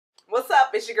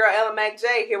up? It's your girl Ellimac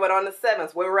J here with On the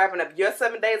 7's, where we're wrapping up your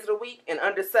 7 days of the week in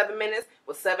under 7 minutes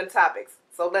with 7 topics.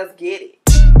 So let's get it.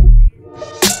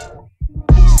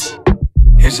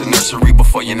 Here's a nursery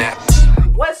before your nap.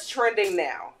 What's trending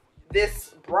now?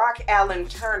 This Brock Allen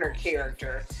Turner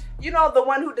character. You know, the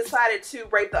one who decided to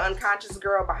rape the unconscious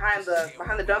girl behind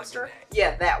the dumpster?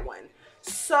 Yeah, that one.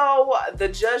 So the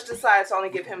judge decided to only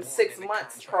give him 6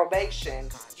 months probation.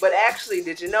 But actually,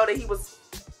 did you know that he was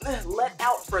let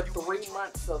out for 3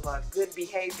 months of good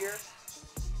behavior?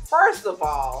 First of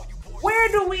all, where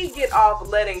do we get off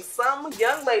letting some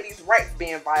young lady's rights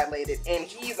being violated and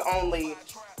he's only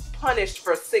punished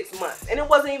for 6 months? And it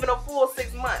wasn't even a full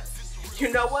 6 months.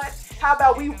 You know what? How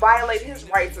about we violate his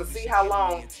rights and see how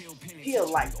long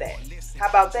he'll like that? How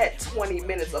about that 20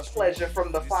 minutes of pleasure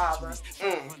from the father?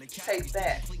 Take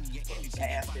that,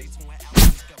 bastard.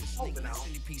 Moving on.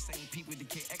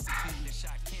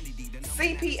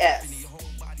 CPS.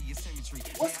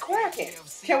 What's cracking?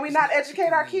 Can we not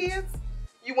educate our kids?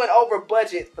 You went over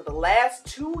budget for the last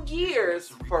 2 years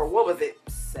for, what was it,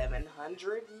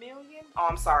 700 million? Oh,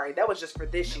 I'm sorry, that was just for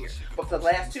this year. But for the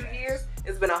last 2 years,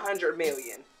 it's been 100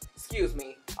 million. Excuse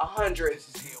me, 100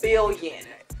 billion.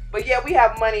 But yeah, we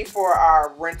have money for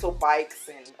our rental bikes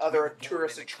and other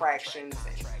tourist attractions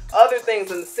and other things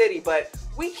in the city, but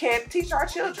we can't teach our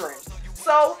children.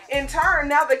 So in turn,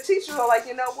 now the teachers are like,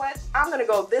 you know what? I'm gonna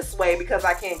go this way because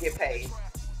I can't get paid.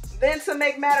 Then to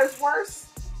make matters worse,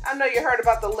 I know you heard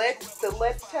about the lead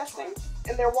testing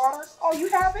in their water. Oh, you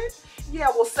haven't? Yeah,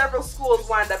 well, several schools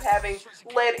wind up having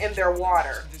lead in their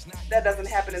water. That doesn't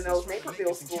happen in those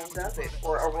Naperville schools, does it?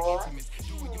 Or Aurora?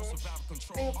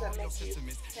 Things that make you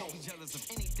think.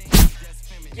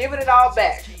 Giving it all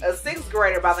back. A 6th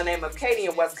grader by the name of Katie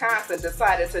in Wisconsin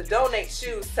decided to donate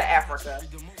shoes to Africa.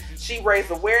 She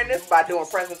raised awareness by doing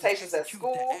presentations at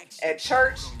school, at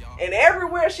church, and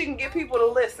everywhere she can get people to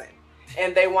listen.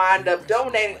 And they wind up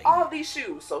donating all these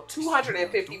shoes. So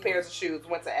 250 pairs of shoes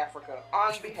went to Africa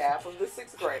on behalf of the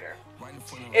 6th grader.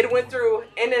 It went through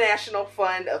International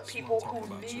Fund of People Who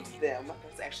Need Them.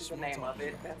 That's actually the name of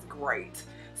it. That's great.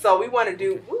 So we want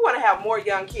to have more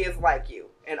young kids like you.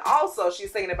 And also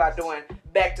she's thinking about doing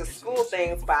back to school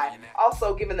things by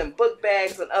also giving them book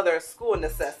bags and other school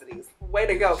necessities. Way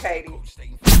to go, Katie.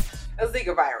 A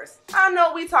Zika virus. I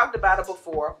know we talked about it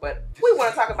before, but we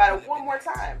want to talk about it one more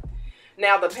time.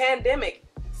 Now the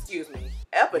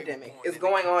epidemic is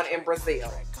going on in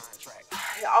Brazil.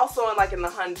 Also in the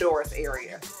Honduras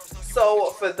area.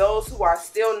 So for those who are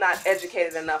still not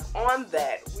educated enough on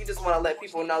that, we just want to let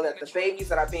people know that the babies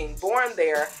that are being born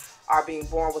there are being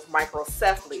born with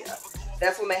microcephalia.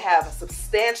 That's when they have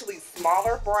substantially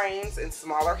smaller brains and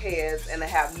smaller heads, and they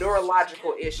have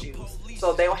neurological issues.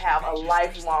 So they'll have a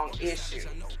lifelong issue.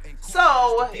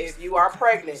 So if you are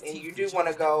pregnant and you do want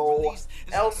to go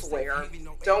elsewhere,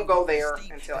 don't go there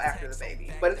until after the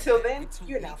baby. But until then,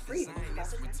 you're now free.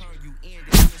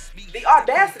 The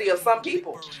audacity of some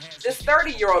people. This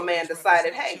 30-year-old man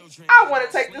decided, hey, I want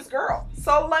to take this girl,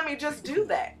 so let me just do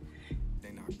that.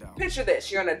 Picture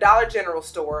this, you're in a Dollar General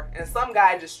store and some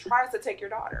guy just tries to take your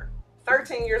daughter,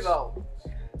 13 years old.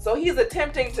 So he's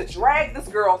attempting to drag this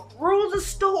girl through the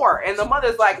store and the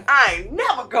mother's like, I ain't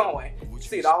never going.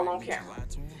 See it all on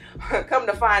camera. Come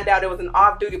to find out, it was an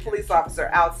off-duty police officer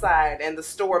outside and the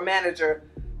store manager,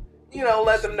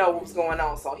 let them know what was going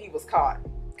on, so he was caught.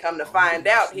 Come to find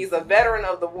out, he's a veteran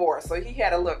of the war, so he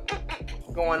had a look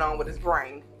going on with his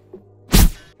brain.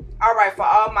 All right, for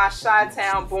all my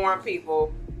Chi-Town born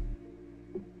people,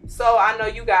 so I know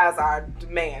you guys are,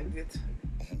 man,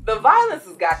 the violence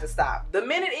has got to stop. The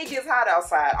minute it gets hot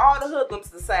outside, all the hoodlums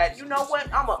decide, you know what,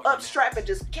 I'm going to upstrap and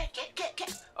just get.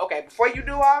 Okay, before you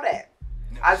do all that,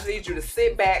 I just need you to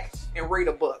sit back and read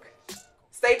a book.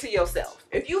 Stay to yourself.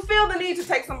 If you feel the need to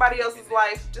take somebody else's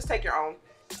life, just take your own.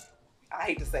 I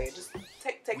hate to say it, just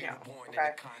take your own,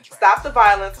 okay? Stop the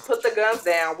violence, put the guns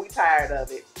down, we tired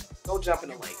of it. Go jump in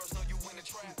the lake.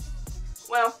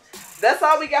 Well, that's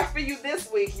all we got for you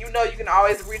this week. You know you can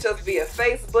always reach us via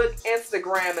Facebook,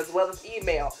 Instagram, as well as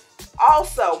email.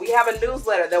 Also, we have a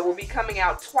newsletter that will be coming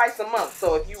out twice a month.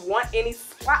 So if you want any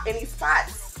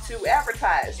spots to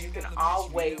advertise, you can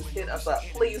always hit us up.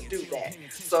 Please do that.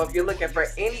 So if you're looking for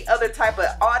any other type of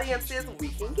audiences, we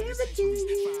can give it to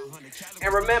you.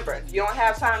 And remember, if you don't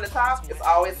have time to talk, it's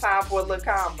always time for a little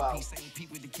convo.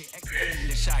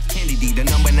 Kennedy, the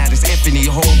number now is infinite,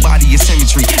 your whole body is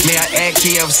symmetry. May I add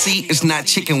KFC, it's not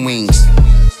chicken wings.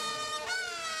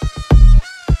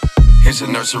 Here's a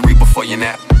nursery before your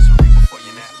nap.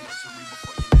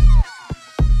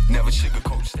 Never sugarcoat.